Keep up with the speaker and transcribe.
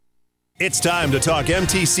It's time to talk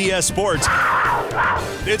MTCS sports.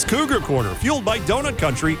 It's Cougar Corner, fueled by Donut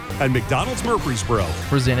Country and McDonald's Murfreesboro.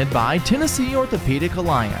 Presented by Tennessee Orthopedic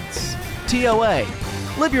Alliance. TOA,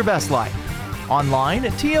 live your best life. Online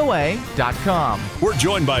at TOA.com. We're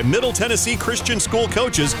joined by Middle Tennessee Christian School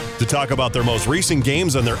coaches to talk about their most recent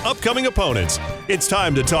games and their upcoming opponents. It's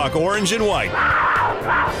time to talk orange and white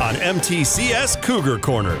on MTCS Cougar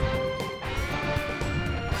Corner.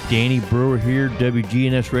 Danny Brewer here,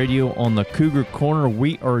 WGNS Radio on the Cougar Corner.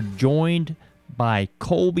 We are joined by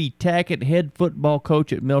Colby Tackett, head football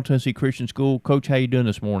coach at Middle Tennessee Christian School. Coach, how you doing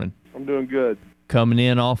this morning? I'm doing good. Coming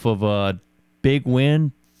in off of a big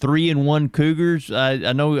win, 3-1 Cougars.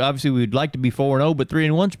 I know obviously we'd like to be 4-0, but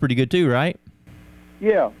 3-1's pretty good too, right?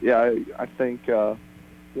 Yeah. I think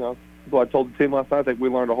what I told the team last night, I think we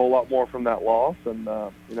learned a whole lot more from that loss, and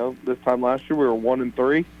this time last year we were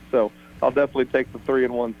 1-3, so I'll definitely take the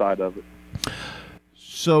 3-1 side of it.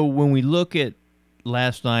 So when we look at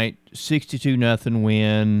last night, 62-0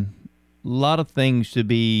 win, a lot of things to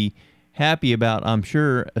be happy about, I'm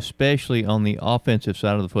sure, especially on the offensive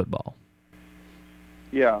side of the football.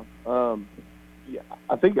 Yeah, I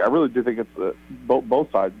really do think it's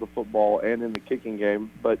both sides of the football and in the kicking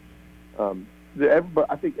game. But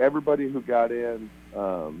I think everybody who got in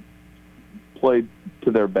played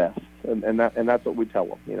to their best, and that's what we tell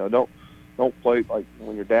them. Don't play like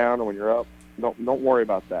when you're down or when you're up. Don't worry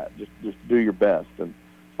about that. Just do your best. And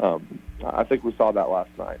I think we saw that last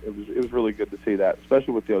night. It was really good to see that,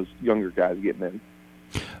 especially with those younger guys getting in.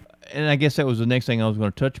 And I guess that was the next thing I was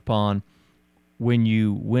going to touch upon. When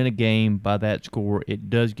you win a game by that score, it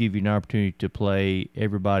does give you an opportunity to play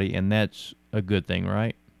everybody, and that's a good thing,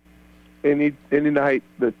 right? Any night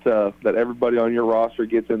that everybody on your roster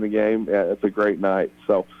gets in the game, it's a great night.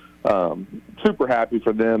 So super happy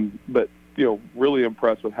for them, but really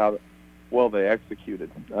impressed with how well they executed.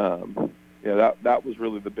 That was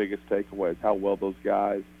really the biggest takeaway, is how well those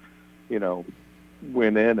guys,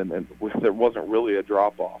 went in, and there wasn't really a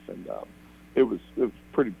drop off, and it was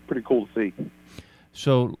pretty cool to see.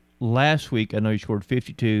 So last week I know you scored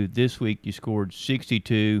 52. This week you scored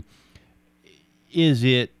 62. Is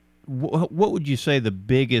it what would you say the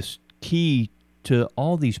biggest key to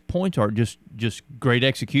all these points are? Just great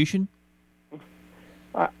execution?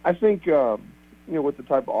 I think with the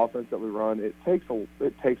type of offense that we run, it takes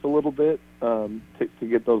a little bit to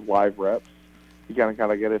get those live reps. You kind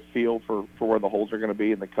of get a feel for where the holes are going to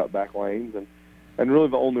be in the cutback lanes, and really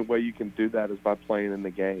the only way you can do that is by playing in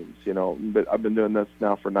the games. But I've been doing this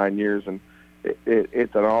now for 9 years, and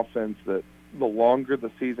it's an offense that the longer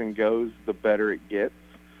the season goes, the better it gets.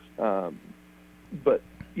 But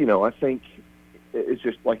I think it's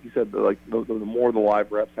just like you said, the more the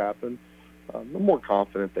live reps happen, the more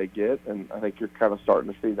confident they get, and I think you're kind of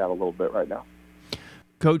starting to see that a little bit right now.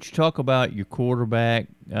 Coach, talk about your quarterback.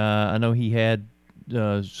 I know he had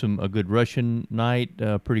a good rushing night,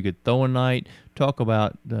 pretty good throwing night. Talk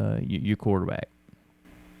about your quarterback.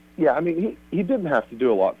 Yeah, he didn't have to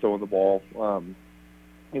do a lot throwing the ball.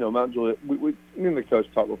 Mount Juliet, me and the coach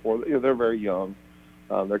talked before. They're very young.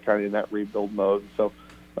 They're kind of in that rebuild mode. So,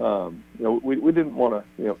 we didn't want to,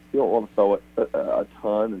 you don't want to throw it a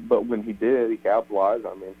ton. But when he did, he capitalized.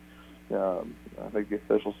 I think the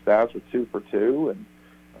official stats were 2 for 2, and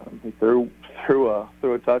he threw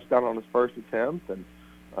a touchdown on his first attempt, and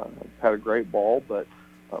had a great ball, but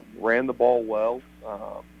ran the ball well.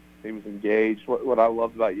 He was engaged. What I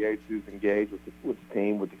loved about Yates, he was engaged with the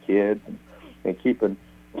team, with the kids, and keeping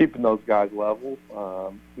those guys level,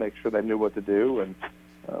 make sure they knew what to do, and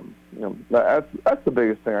that's the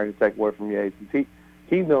biggest thing I can take away from Yates. Is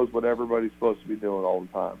he knows what everybody's supposed to be doing all the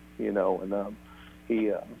time, and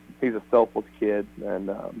he's a selfless kid, and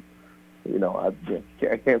I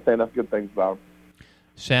can't say enough good things about him.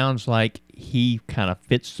 Sounds like he kind of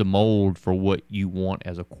fits the mold for what you want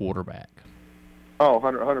as a quarterback. Oh,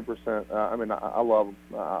 100%. I love him.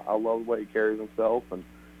 I love the way he carries himself, and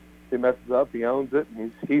if he messes up, he owns it.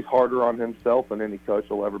 And he's harder on himself than any coach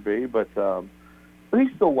will ever be, but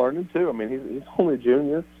he's still learning too. He's only a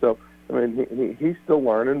junior, so he's still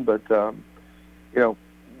learning. But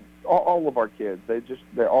all of our kids,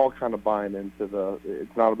 they're all kind of buying into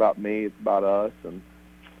it's not about me, it's about us, and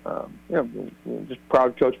just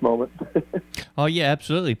proud coach moment. Oh yeah,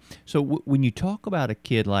 absolutely. So when you talk about a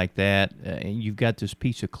kid like that, and you've got this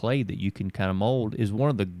piece of clay that you can kind of mold, is one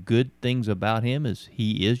of the good things about him is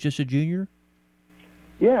he is just a junior?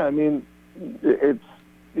 Yeah,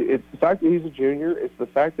 it's the fact that he's a junior. It's the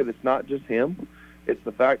fact that it's not just him. It's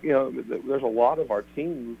the fact, there's a lot of our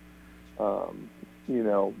teams,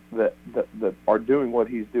 that are doing what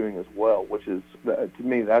he's doing as well, which is, to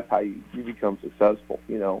me, that's how you become successful.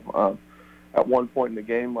 at one point in the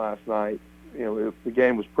game last night, the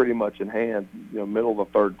game was pretty much in hand, middle of the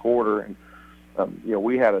third quarter, and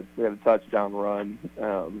we had a touchdown run,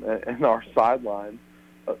 and our sideline,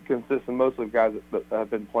 consisting mostly of guys that have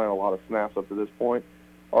been playing a lot of snaps up to this point,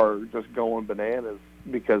 are just going bananas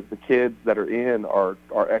because the kids that are in are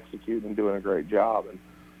executing and doing a great job.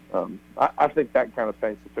 And I think that kind of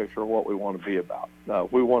paints the picture of what we want to be about.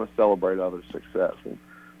 We want to celebrate others' success. And,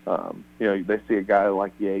 they see a guy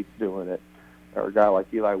like Yates doing it, or a guy like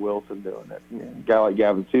Eli Wilson doing it, a guy like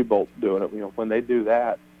Gavin Seabolt doing it. When they do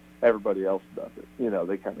that, everybody else does it.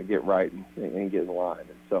 They kind of get right and get in line.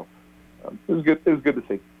 And so it was good. It was good to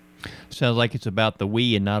see. Sounds like it's about the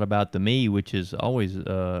we and not about the me, which is always puts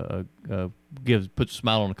a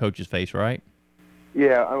smile on a coach's face, right?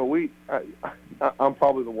 Yeah, I'm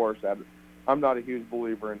probably the worst at it. I'm not a huge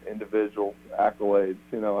believer in individual accolades.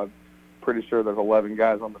 I'm pretty sure there's 11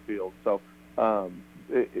 guys on the field. So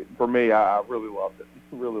for me, I really loved it.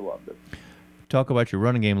 Really loved it. Talk about your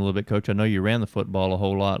running game a little bit, Coach. I know you ran the football a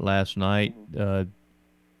whole lot last night.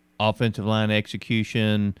 Offensive line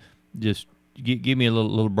execution, just give me a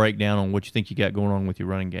little breakdown on what you think you got going on with your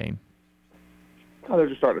running game. Oh, they're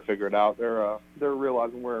just starting to figure it out. They're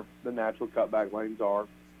realizing where the natural cutback lanes are.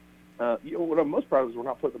 What I'm most proud of is we're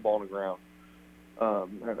not putting the ball on the ground.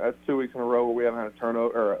 And that's 2 weeks in a row where we haven't had a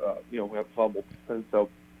turnover, or we have fumbled, and so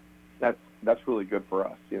that's really good for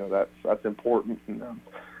us. That's important. And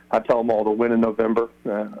I tell them all to win in November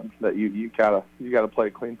that you gotta play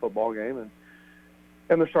a clean football game,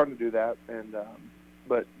 and they're starting to do that. And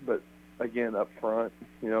but again, up front,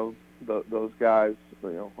 those guys,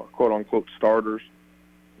 quote unquote starters,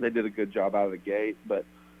 they did a good job out of the gate. But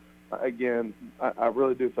again, I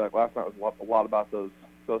really do feel like last night was a lot about those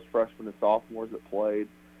freshmen and sophomores that played,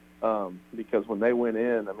 because when they went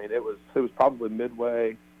in, it was probably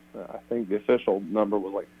midway. I think the official number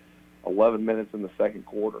was like 11 minutes in the second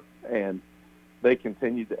quarter, and they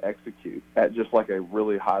continued to execute at just like a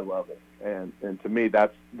really high level. And to me,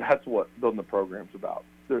 that's what building the program's about.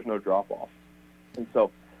 There's no drop off, and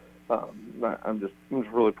so I'm just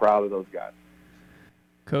really proud of those guys.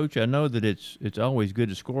 Coach, I know that it's always good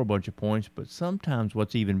to score a bunch of points, but sometimes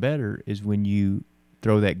what's even better is when you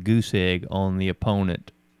throw that goose egg on the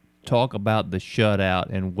opponent. Talk about the shutout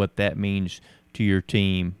and what that means to your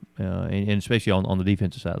team, and especially on the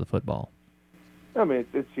defensive side of the football.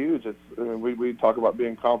 It's huge. We talk about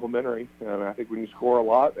being complimentary. I think when you score a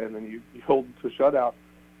lot and then you hold to shutout,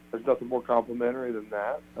 there's nothing more complimentary than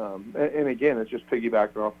that. And again, it's just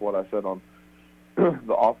piggybacking off what I said on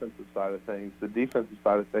the offensive side of things. The defensive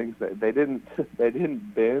side of things, they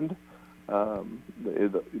didn't bend.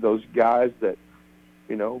 Those guys that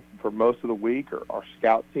for most of the week are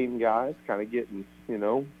scout team guys, kind of getting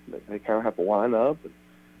they kind of have to line up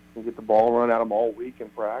and get the ball run at them all week in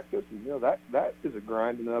practice. And that is a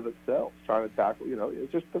grind in and of itself. Trying to tackle,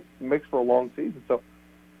 it just makes for a long season. So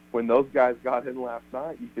when those guys got in last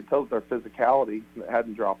night, you could tell that their physicality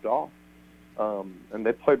hadn't dropped off. And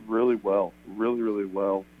they played really well, really, really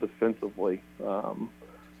well defensively. And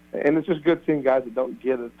it's just good seeing guys that don't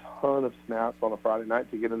get a ton of snaps on a Friday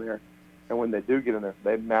night to get in there. And when they do get in there,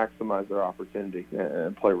 they maximize their opportunity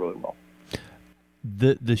and play really well.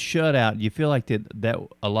 The shutout, you feel like that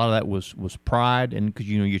a lot of that was pride, and because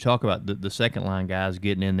you talk about the second line guys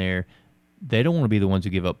getting in there, they don't want to be the ones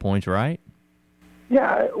who give up points, right?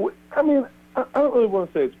 Yeah, I don't really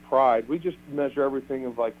want to say it's pride. We just measure everything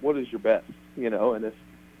of like, what is your best, and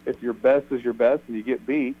if your best is your best and you get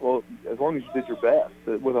beat, well, as long as you did your best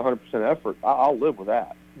with 100% effort, I'll live with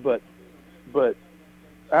that. But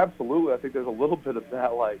absolutely, I think there's a little bit of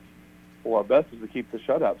that, like, well, our best is to keep the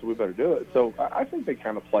shutout, so we better do it. So I think they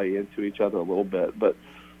kind of play into each other a little bit. But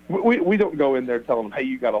we don't go in there telling them, hey,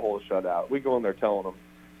 you got to hold a shutout. We go in there telling them,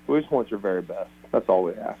 we just want your very best. That's all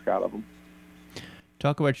we ask out of them.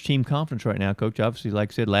 Talk about your team confidence right now, Coach. Obviously,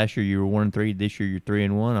 like I said, last year you were 1-3. This year you're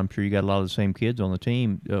 3-1. I'm sure you got a lot of the same kids on the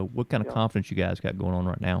team. What kind of confidence you guys got going on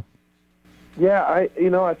right now? Yeah, I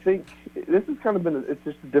think this has kind of been, it's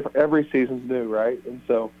just different. Every season's new, right? And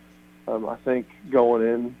so I think going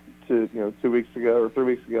in to 2 weeks ago or 3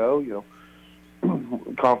 weeks ago,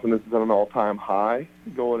 confidence is at an all-time high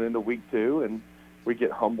going into week 2, and we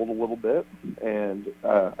get humbled a little bit. And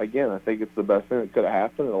again, I think it's the best thing that could have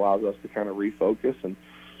happened. It allows us to kind of refocus and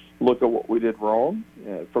look at what we did wrong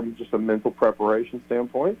from just a mental preparation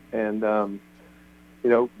standpoint. And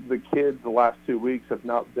the kids the last 2 weeks have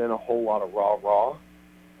not been a whole lot of rah-rah,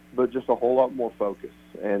 but just a whole lot more focus.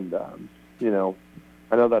 And I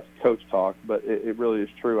know that's coach talk, but it really is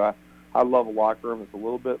true. I love a locker room that's a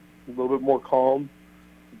little bit more calm,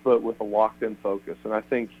 but with a locked-in focus. And I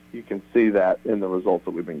think you can see that in the results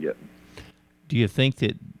that we've been getting. Do you think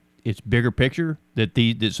that it's bigger picture, that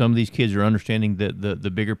some of these kids are understanding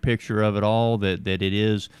the bigger picture of it all, that it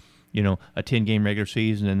is, a 10-game regular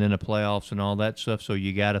season and then a playoffs and all that stuff, so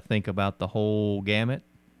you got to think about the whole gamut?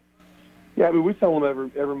 Yeah, I mean, we tell them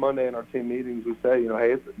every Monday in our team meetings, we say,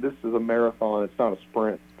 hey, this is a marathon. It's not a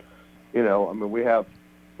sprint. I mean, we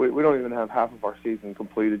don't even have half of our season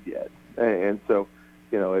completed yet, and so,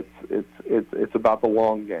 it's about the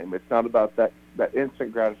long game. It's not about that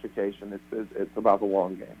instant gratification. It's about the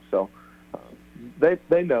long game. So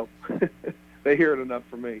they know. They hear it enough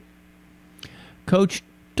from me. Coach,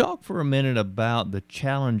 talk for a minute about the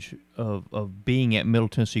challenge of being at Middle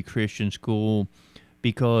Tennessee Christian School,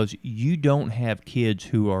 because you don't have kids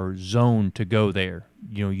who are zoned to go there.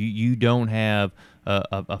 You don't have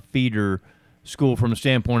a feeder school from the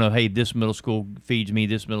standpoint of, hey, this middle school feeds me,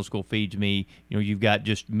 this middle school feeds me. You've got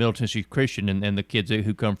just Middle Tennessee Christian and the kids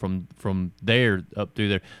who come from there up through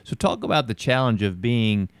there. So talk about the challenge of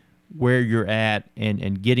being where you're at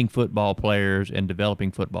and getting football players and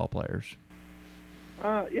developing football players.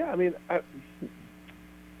 Yeah, I mean,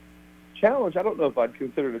 challenge, I don't know if I'd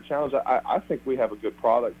consider it a challenge. I think we have a good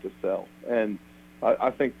product to sell, and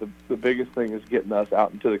I think the biggest thing is getting us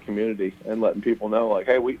out into the community and letting people know, like,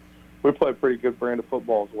 hey, we play a pretty good brand of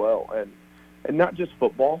football as well, and not just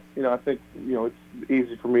football. I think it's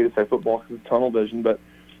easy for me to say football because it's tunnel vision, but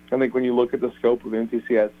I think when you look at the scope of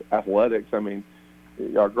MTCS athletics, I mean,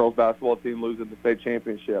 our girls basketball team loses the state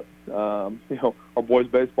championship. Our boys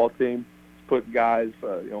baseball team put guys,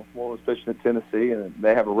 one was fishing at Tennessee, and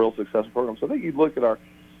they have a real successful program. So I think you look at our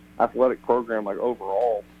athletic program, like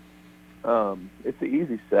overall, it's an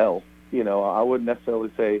easy sell. I wouldn't necessarily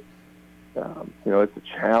say, it's a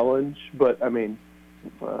challenge, but I mean,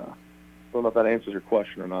 I don't know if that answers your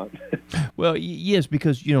question or not. Well, yes,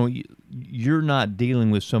 because you're not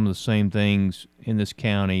dealing with some of the same things in this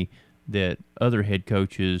county that other head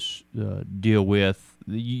coaches deal with.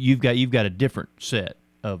 You've got a different set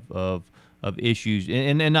of issues,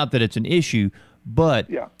 and not that it's an issue, but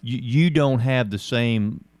yeah. you don't have the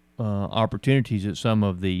same opportunities that some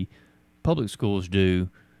of the public schools do.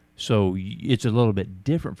 So it's a little bit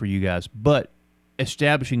different for you guys, but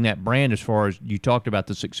establishing that brand, as far as you talked about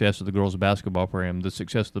the success of the girls basketball program, the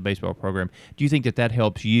success of the baseball program, do you think that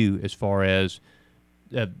helps you as far as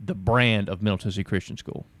the brand of Middle Tennessee Christian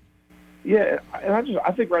School? Yeah, and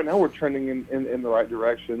I think right now we're trending in the right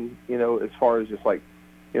direction, as far as just like,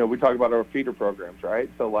 we talk about our feeder programs, right?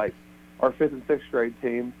 So like our 5th and 6th grade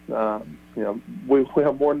team, we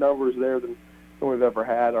have more numbers there than we've ever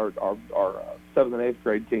had. Our 7th and 8th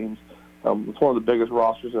grade teams, it's one of the biggest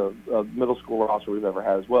rosters of middle school roster we've ever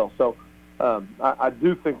had as well. So I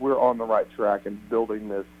do think we're on the right track in building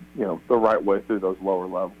this, the right way through those lower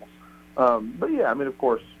levels. But yeah, I mean, of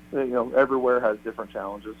course, everywhere has different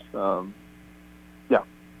challenges. Yeah.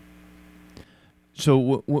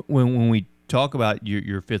 So when we talk about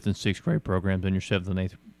your 5th and 6th grade programs and your 7th and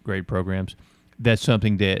 8th grade programs, that's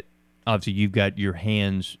something that obviously you've got your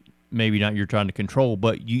hands, maybe not you're trying to control,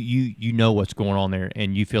 but you know what's going on there,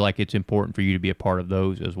 and you feel like it's important for you to be a part of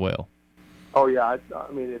those as well. Oh yeah,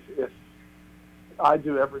 I mean, if I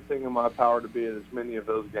do everything in my power to be at as many of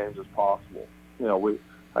those games as possible.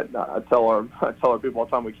 I tell our people all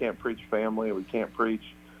the time, we can't preach family, we can't preach,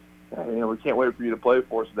 we can't wait for you to play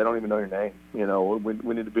for us if they don't even know your name.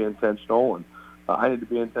 We need to be intentional, and I need to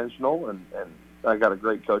be intentional, and I got a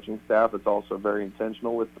great coaching staff that's also very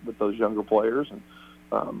intentional with those younger players, and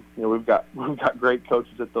we've got great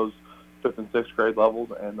coaches at those 5th and 6th grade levels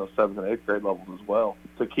and those 7th and 8th grade levels as well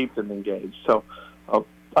to keep them engaged. So I'm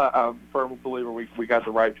a firm believer we got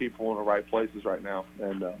the right people in the right places right now,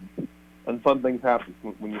 and fun things happen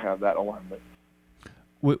when you have that alignment.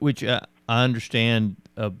 Which I understand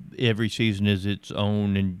every season is its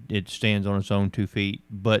own and it stands on its own 2 feet.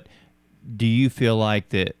 But do you feel like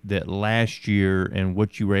that last year and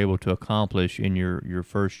what you were able to accomplish in your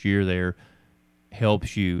first year there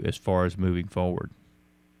helps you as far as moving forward?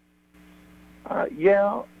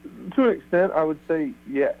 Yeah, to an extent, I would say,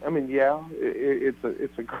 yeah. I mean, yeah, it's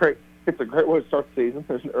a great way to start the season,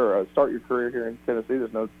 or start your career here in Tennessee.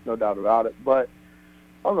 There's no doubt about it. But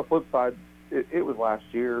on the flip side, it was last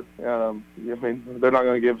year. I mean, they're not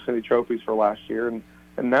going to give us any trophies for last year,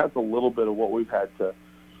 and that's a little bit of what we've had to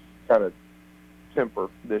kind of temper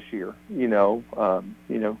this year. You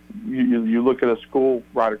look at a school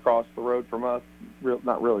right across the road from us,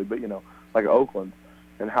 not really, but like Oakland,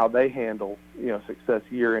 and how they handle success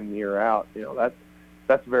year in and year out.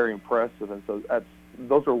 That's very impressive, and so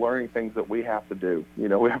those are learning things that we have to do.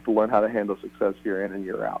 We have to learn how to handle success year in and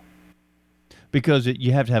year out. Because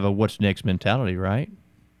you have to have a what's next mentality, right?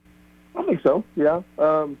 I think so, yeah.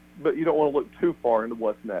 But you don't want to look too far into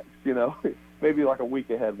what's next, Maybe like a week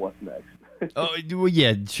ahead what's next. Oh, well,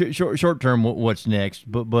 yeah, short term, what's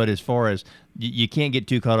next? But as far as you can't get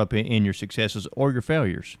too caught up in your successes or your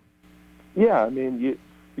failures. Yeah, I mean,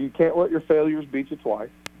 you can't let your failures beat you twice,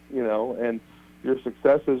 and your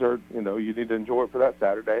successes are, you need to enjoy it for that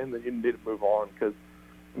Saturday, and then you need to move on because,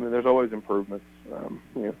 there's always improvements.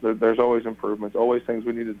 There's always improvements, always things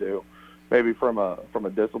we need to do. Maybe from a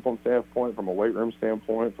discipline standpoint, from a weight room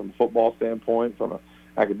standpoint, from a football standpoint, from an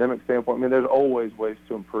academic standpoint. There's always ways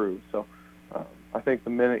to improve. So I think the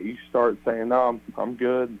minute you start saying, no, I'm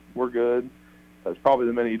good, we're good, that's probably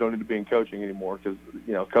the minute you don't need to be in coaching anymore because,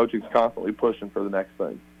 coaching's constantly pushing for the next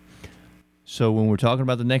thing. So when we're talking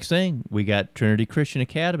about the next thing, we got Trinity Christian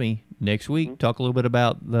Academy next week. Mm-hmm. Talk a little bit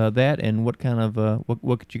about that and what kind of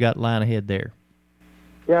what you got lying ahead there.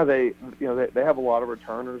 Yeah, they have a lot of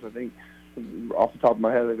returners. I think off the top of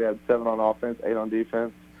my head, they had 7 on offense, 8 on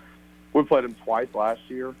defense. We played them twice last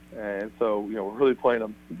year, and so we're really playing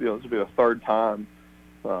them. This will be the third time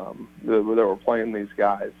that we're playing these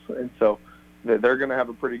guys, and so they're going to have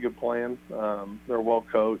a pretty good plan. They're well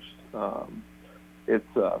coached. It's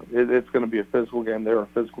going to be a physical game. They were a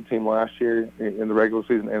physical team last year in the regular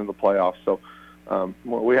season and in the playoffs. So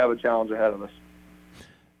we have a challenge ahead of us.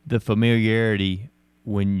 The familiarity,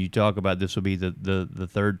 when you talk about this, will be the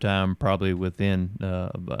third time probably within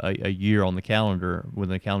a year on the calendar,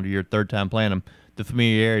 within a calendar year, third time playing them. The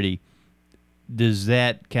familiarity, does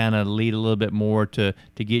that kind of lead a little bit more to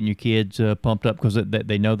getting your kids pumped up because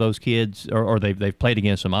they know those kids or they've played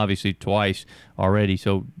against them obviously twice already?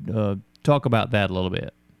 So talk about that a little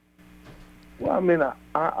bit. Well,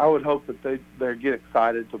 I would hope that they get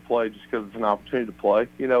excited to play just because it's an opportunity to play,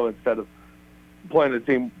 instead of playing a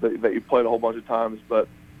team that you played a whole bunch of times. But,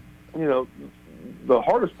 the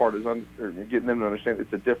hardest part is getting them to understand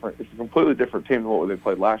it's a completely different team than what they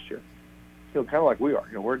played last year. Kind of like we are.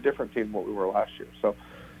 We're a different team than what we were last year. So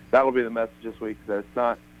that'll be the message this week, that it's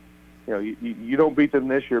not, you don't beat them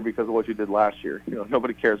this year because of what you did last year.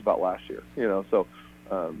 Nobody cares about last year, so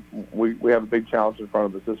we have a big challenge in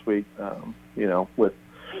front of us this week,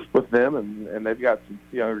 with them, and they've got some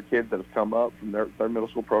younger kids that have come up from their middle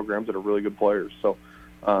school programs that are really good players. So,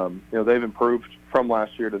 they've improved from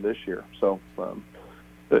last year to this year. So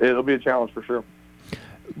it'll be a challenge for sure.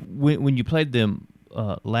 When you played them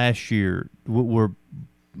last year,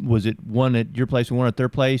 was it one at your place and one at their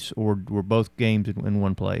place, or were both games in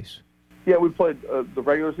one place? Yeah, we played the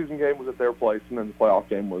regular season game was at their place, and then the playoff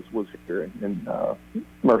game was here in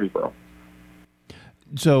Murfreesboro.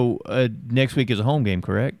 So next week is a home game,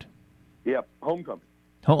 correct? Yep, homecoming.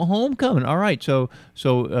 Homecoming. All right. So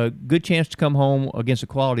good chance to come home against a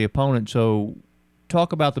quality opponent. So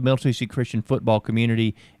talk about the Middle Tennessee Christian football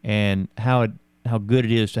community and how good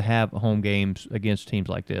it is to have home games against teams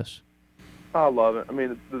like this. I love it.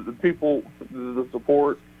 The people, the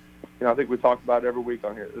support. I think we talk about it every week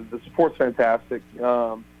on here. The support's fantastic.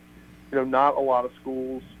 Not a lot of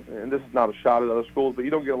schools, and this is not a shot at other schools, but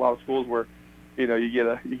you don't get a lot of schools where, you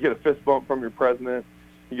get a fist bump from your president,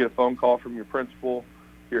 you get a phone call from your principal,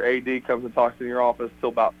 your AD comes and talks in your office till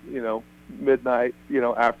about midnight,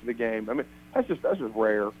 after the game. That's just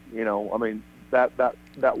rare.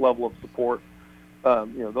 That level of support.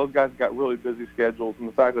 Those guys got really busy schedules, and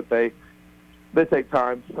the fact that they take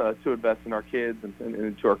time to invest in our kids and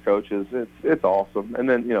into our coaches, it's awesome. And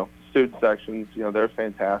then student sections, they're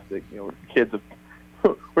fantastic. Kids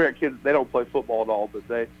we got kids, they don't play football at all,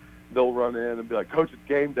 but they'll run in and be like, "Coach, it's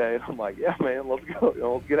game day," and I'm like, "Yeah, man, let's go,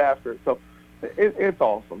 let's get after it." So it's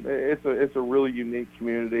awesome. It's a really unique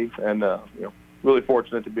community, and really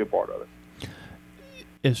fortunate to be a part of it.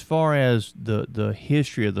 As far as the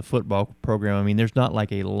history of the football program, there's not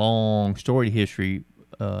like a long storied history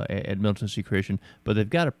at Middle Tennessee Christian, but they've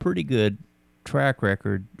got a pretty good track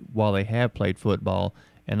record while they have played football,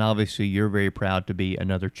 and obviously you're very proud to be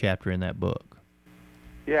another chapter in that book.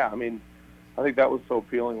 Yeah, I think that was so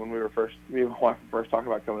appealing when we were first talking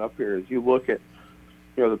about coming up here. Is you look at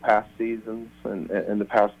the past seasons and the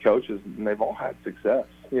past coaches, and they've all had success.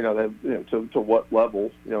 They've to what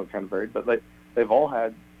level it kind of varied, but they've all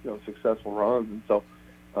had successful runs. And so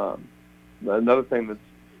another thing that's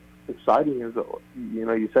exciting is that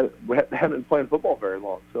you said we haven't been playing football very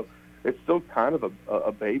long, so it's still kind of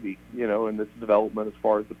a baby in its development as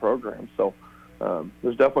far as the program. So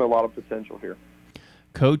there's definitely a lot of potential here.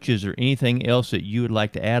 Coach, is there anything else that you would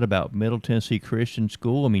like to add about Middle Tennessee Christian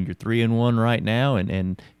School? You're 3-1 right now,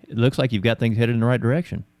 and it looks like you've got things headed in the right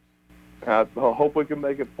direction. I hope we can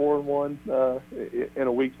make it 4-1 in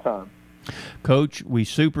a week's time. Coach, we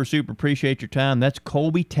super appreciate your time. That's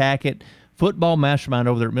Colby Tackett, football mastermind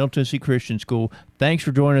over there at Middle Tennessee Christian School. Thanks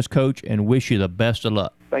for joining us, Coach, and wish you the best of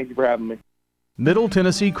luck. Thank you for having me. Middle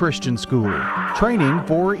Tennessee Christian School, training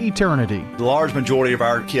for eternity. The large majority of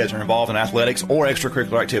our kids are involved in athletics or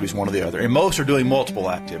extracurricular activities, one or the other, and most are doing multiple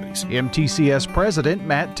activities. MTCS President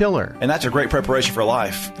Matt Tiller. And that's a great preparation for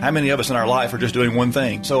life. How many of us in our life are just doing one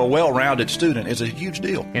thing? So a well-rounded student is a huge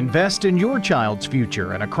deal. Invest in your child's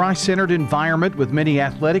future in a Christ-centered environment with many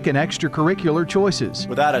athletic and extracurricular choices.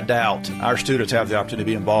 Without a doubt, our students have the opportunity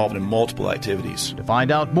to be involved in multiple activities. To find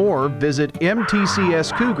out more, visit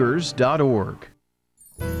mtcscougars.org.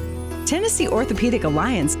 Tennessee Orthopedic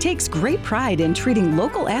Alliance takes great pride in treating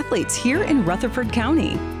local athletes here in Rutherford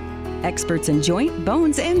County. Experts in joint,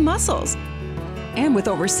 bones, and muscles. And with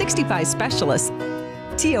over 65 specialists,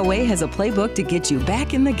 TOA has a playbook to get you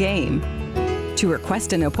back in the game. To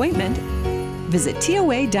request an appointment, visit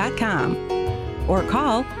TOA.com or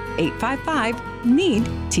call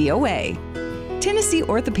 855-NEED-TOA. Tennessee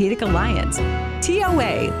Orthopedic Alliance.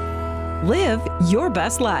 TOA. Live your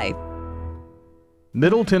best life.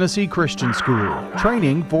 Middle Tennessee Christian School,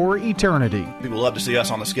 training for eternity. People love to see us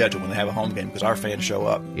on the schedule when they have a home game because our fans show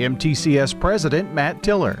up. MTCS President Matt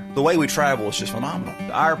Tiller. The way we travel is just phenomenal.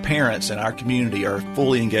 Our parents and our community are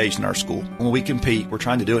fully engaged in our school. When we compete, we're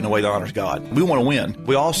trying to do it in a way that honors God. We want to win.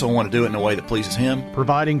 We also want to do it in a way that pleases Him.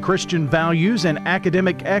 Providing Christian values and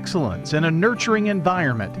academic excellence in a nurturing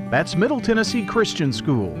environment. That's Middle Tennessee Christian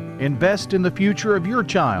School. Invest in the future of your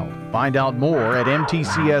child. Find out more at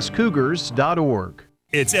mtcscougars.org.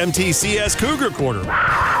 It's MTCS Cougar Corner,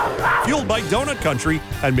 fueled by Donut Country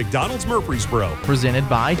and McDonald's Murfreesboro. Presented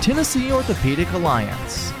by Tennessee Orthopedic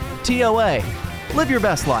Alliance. TOA. Live your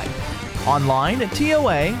best life. Online at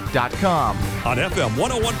TOA.com. On FM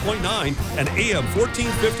 101.9 and AM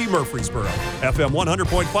 1450 Murfreesboro, FM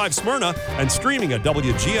 100.5 Smyrna, and streaming at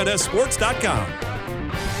WGNSSports.com.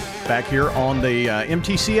 Back here on the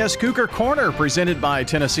MTCS Cougar Corner, presented by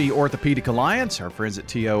Tennessee Orthopedic Alliance, our friends at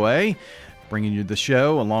TOA, bringing you the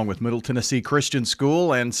show along with Middle Tennessee Christian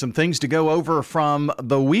School and some things to go over from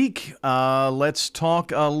the week. Let's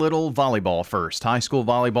talk a little volleyball first. High school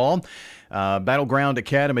volleyball. Battleground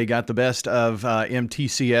Academy got the best of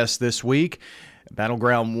MTCS this week.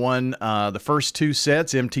 Battleground won the first two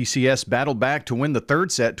sets. MTCS battled back to win the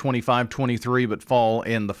third set, 25-23, but fall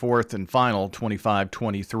in the fourth and final,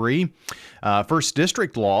 25-23. First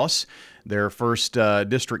district loss, their first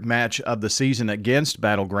district match of the season against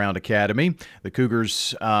Battleground Academy. The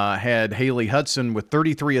Cougars had Haley Hudson with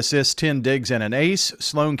 33 assists, 10 digs, and an ace.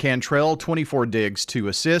 Sloan Cantrell, 24 digs, 2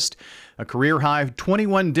 assists. A career-high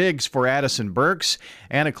 21 digs for Addison Burks.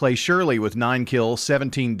 Anna Clay Shirley with 9 kills,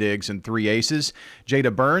 17 digs, and 3 aces.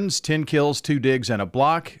 Jada Burns, 10 kills, 2 digs, and a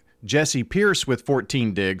block. Jesse Pierce with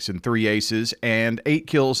 14 digs and 3 aces, and 8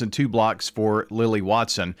 kills and 2 blocks for Lily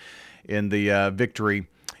Watson in the victory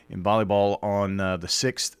in volleyball on the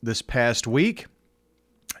 6th this past week.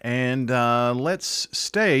 And let's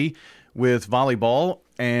stay with volleyball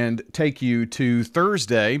and take you to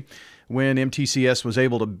Thursday, when MTCS was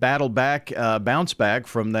able to bounce back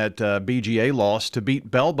from that BGA loss to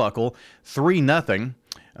beat Bell Buckle 3-0.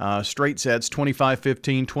 Straight sets,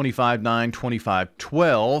 25-15, 25-9,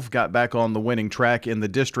 25-12. Got back on the winning track in the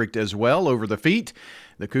district as well over the feet.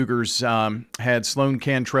 The Cougars had Sloan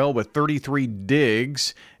Cantrell with 33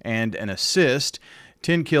 digs and an assist.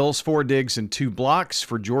 10 kills, 4 digs, and 2 blocks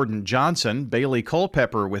for Jordan Johnson. Bailey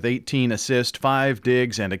Culpepper with 18 assists, 5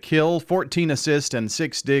 digs, and a kill. 14 assists and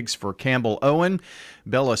 6 digs for Campbell Owen.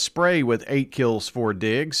 Bella Spray with 8 kills, 4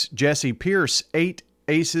 digs. Jesse Pierce, 8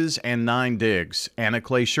 aces and 9 digs. Anna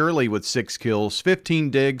Clay Shirley with 6 kills, 15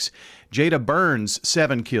 digs. Jada Burns,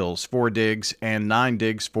 7 kills, 4 digs, and 9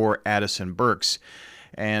 digs for Addison Burks.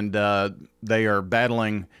 And they are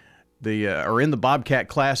battling are in the Bobcat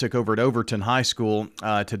Classic over at Overton High School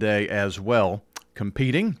today as well,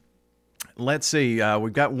 competing. Let's see,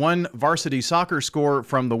 we've got one varsity soccer score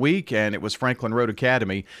from the week, and it was Franklin Road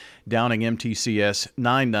Academy downing MTCS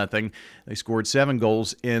 9-0. They scored 7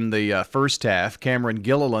 goals in the first half. Cameron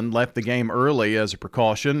Gilliland left the game early as a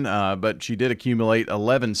precaution, but she did accumulate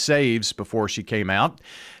 11 saves before she came out.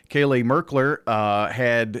 Kaylee Merkler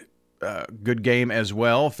had a good game as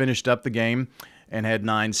well, finished up the game, and had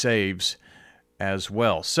 9 saves as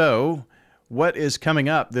well. So, what is coming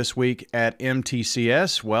up this week at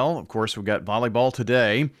MTCS? Well, of course, we've got volleyball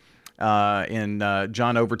today in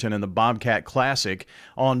John Overton in the Bobcat Classic.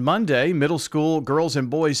 On Monday, middle school girls and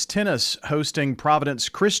boys tennis hosting Providence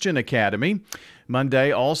Christian Academy.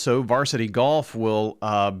 Monday, also, varsity golf will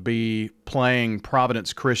be playing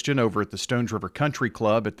Providence Christian over at the Stones River Country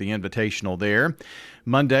Club at the Invitational there.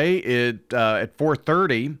 Monday at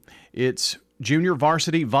 4:30, it's junior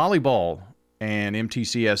varsity volleyball and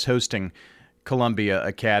MTCS hosting Columbia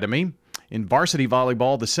Academy. In varsity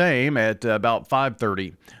volleyball, the same at about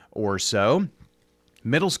 5:30 or so.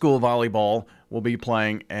 Middle school volleyball will be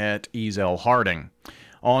playing at Easel Harding.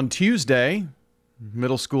 On Tuesday,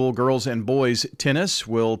 middle school girls and boys tennis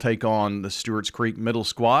will take on the Stewart's Creek Middle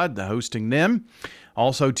Squad, hosting them.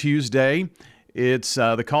 Also Tuesday, it's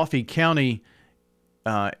the Coffee County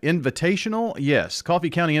Invitational. Yes, Coffee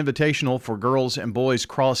County Invitational for girls and boys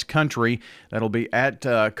cross country. That'll be at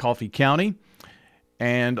Coffee County.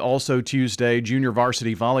 And also Tuesday, junior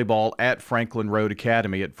varsity volleyball at Franklin Road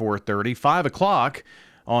Academy at 4:30. 5 o'clock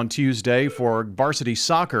on Tuesday for varsity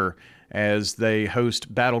soccer as they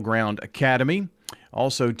host Battleground Academy.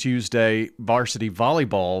 Also Tuesday, varsity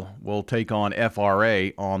volleyball will take on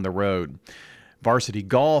FRA on the road. Varsity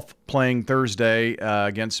golf playing Thursday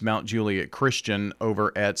against Mount Juliet Christian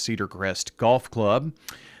over at Cedar Crest Golf Club.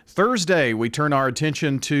 Thursday, we turn our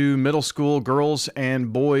attention to middle school girls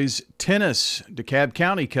and boys tennis. DeKalb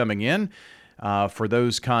County coming in for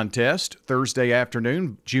those contests. Thursday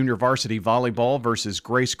afternoon, junior varsity volleyball versus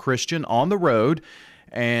Grace Christian on the road.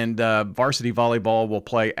 And varsity volleyball will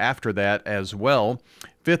play after that as well.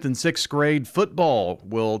 5th and 6th grade football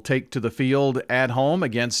will take to the field at home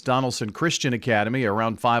against Donaldson Christian Academy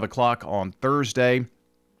around 5 o'clock on Thursday.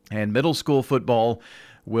 And middle school football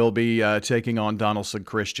will be taking on Donaldson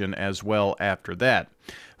Christian as well after that.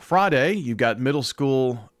 Friday, you've got middle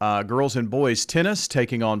school girls and boys tennis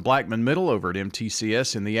taking on Blackman Middle over at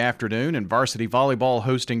MTCS in the afternoon, and varsity volleyball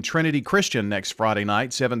hosting Trinity Christian next Friday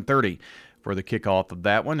night, 7:30 for the kickoff of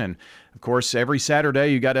that one. And, of course, every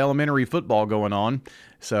Saturday you got elementary football going on.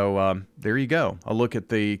 So there you go. A look at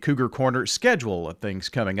the Cougar Corner schedule of things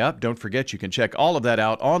coming up. Don't forget you can check all of that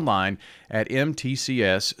out online at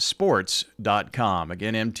mtcssports.com.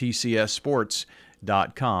 Again,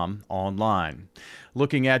 mtcssports.com online.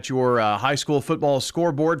 Looking at your high school football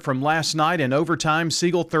scoreboard from last night in overtime,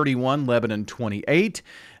 Siegel 31, Lebanon 28.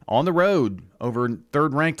 On the road over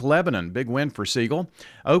third-ranked Lebanon, big win for Siegel.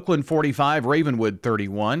 Oakland 45, Ravenwood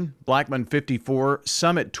 31. Blackman 54,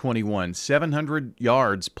 Summit 21. 700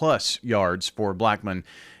 yards plus yards for Blackman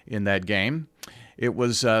in that game. It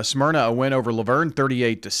was Smyrna a win over Laverne,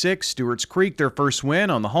 38-6. Stewart's Creek, their first win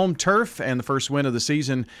on the home turf, and the first win of the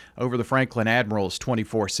season over the Franklin Admirals,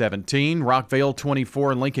 24-17. Rockvale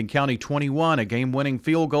 24 and Lincoln County 21, a game-winning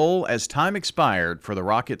field goal as time expired for the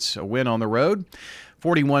Rockets, a win on the road.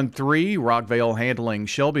 41-3, Rockvale handling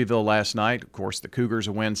Shelbyville last night. Of course, the Cougars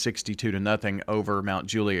a win 62-0 over Mount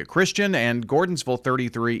Juliet Christian, and Gordonsville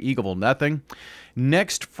 33, Eagleville 0.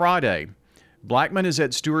 Next Friday, Blackman is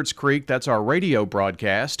at Stewart's Creek. That's our radio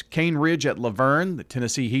broadcast. Cane Ridge at Laverne, the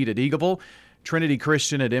Tennessee Heat at Eagleville. Trinity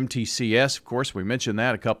Christian at MTCS. Of course, we mentioned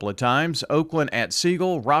that a couple of times. Oakland at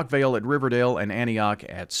Siegel, Rockvale at Riverdale, and Antioch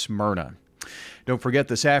at Smyrna. Don't forget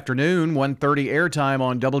this afternoon, 1:30 airtime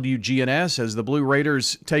on WGNS as the Blue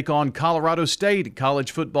Raiders take on Colorado State college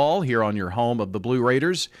football here on your home of the Blue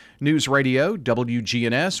Raiders. News Radio,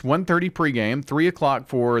 WGNS, 1:30 pregame, 3 o'clock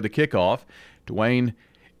for the kickoff. Dwayne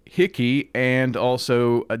Hickey and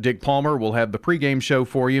also Dick Palmer will have the pregame show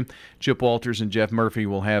for you. Chip Walters and Jeff Murphy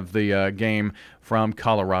will have the game from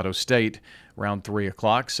Colorado State around 3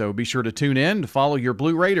 o'clock. So be sure to tune in to follow your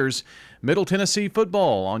Blue Raiders Middle Tennessee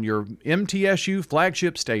football on your MTSU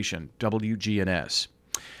flagship station, WGNS.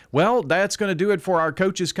 Well, that's going to do it for our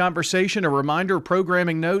coaches' conversation. A reminder,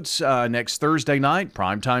 programming notes next Thursday night,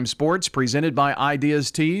 Primetime Sports, presented by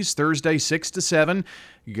Ideas Tees, Thursday 6 to 7.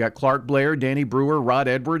 You got Clark Blair, Danny Brewer, Rod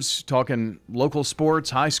Edwards talking local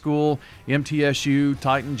sports, high school, MTSU,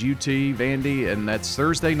 Titans, UT, Vandy, and that's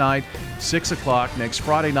Thursday night, 6 o'clock. Next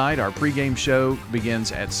Friday night, our pregame show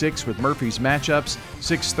begins at 6 with Murphy's matchups.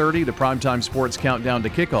 6:30, the Primetime Sports Countdown to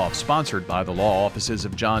Kickoff, sponsored by the law offices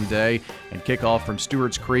of John Day, and kickoff from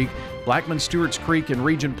Stewart's Creek. Blackman, Stewart's Creek, and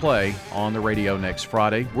Region Play on the radio next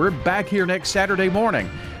Friday. We're back here next Saturday morning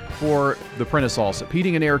for the Prentice Allsup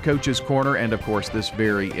Heating and Air Coaches Corner, and of course this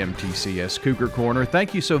very MTCS Cougar Corner.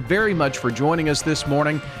 Thank you so very much for joining us this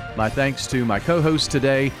morning. My thanks to my co-hosts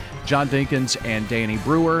today, John Dinkins and Danny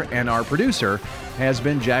Brewer, and our producer has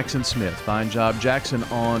been Jackson Smith. Fine job, Jackson,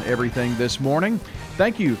 on everything this morning.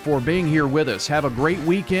 Thank you for being here with us. Have a great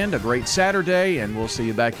weekend, a great Saturday, and we'll see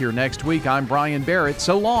you back here next week. I'm Brian Barrett.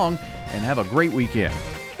 So long, and have a great weekend.